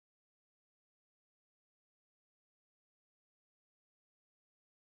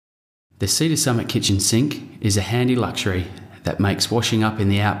The Cedar Summit kitchen sink is a handy luxury that makes washing up in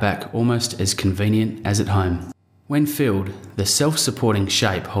the outback almost as convenient as at home. When filled, the self-supporting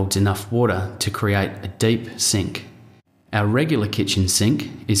shape holds enough water to create a deep sink. Our regular kitchen sink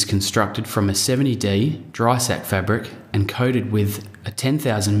is constructed from a 70D dry sack fabric and coated with a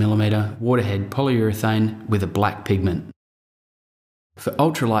 10,000mm waterhead polyurethane with a black pigment. For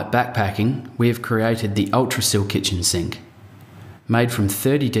ultralight backpacking, we have created the UltraSil kitchen sink. Made from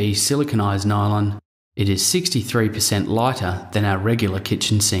 30D siliconized nylon, it is 63% lighter than our regular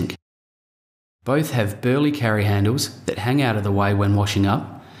kitchen sink. Both have burly carry handles that hang out of the way when washing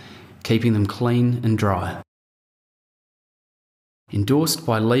up, keeping them clean and dry. Endorsed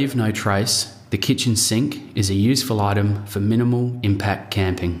by Leave No Trace, the kitchen sink is a useful item for minimal impact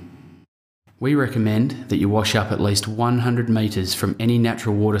camping. We recommend that you wash up at least 100 metres from any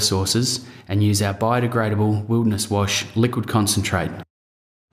natural water sources and use our biodegradable Wilderness Wash liquid concentrate.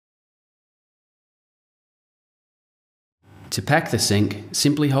 To pack the sink,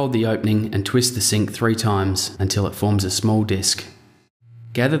 simply hold the opening and twist the sink 3 times until it forms a small disc.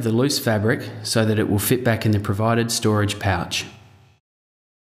 Gather the loose fabric so that it will fit back in the provided storage pouch.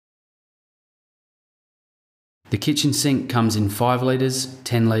 The kitchen sink comes in 5 litres,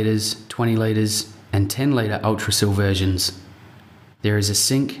 10 litres, 20 litres and 10 litre UltraSil versions. There is a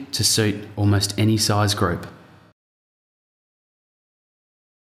sink to suit almost any size group.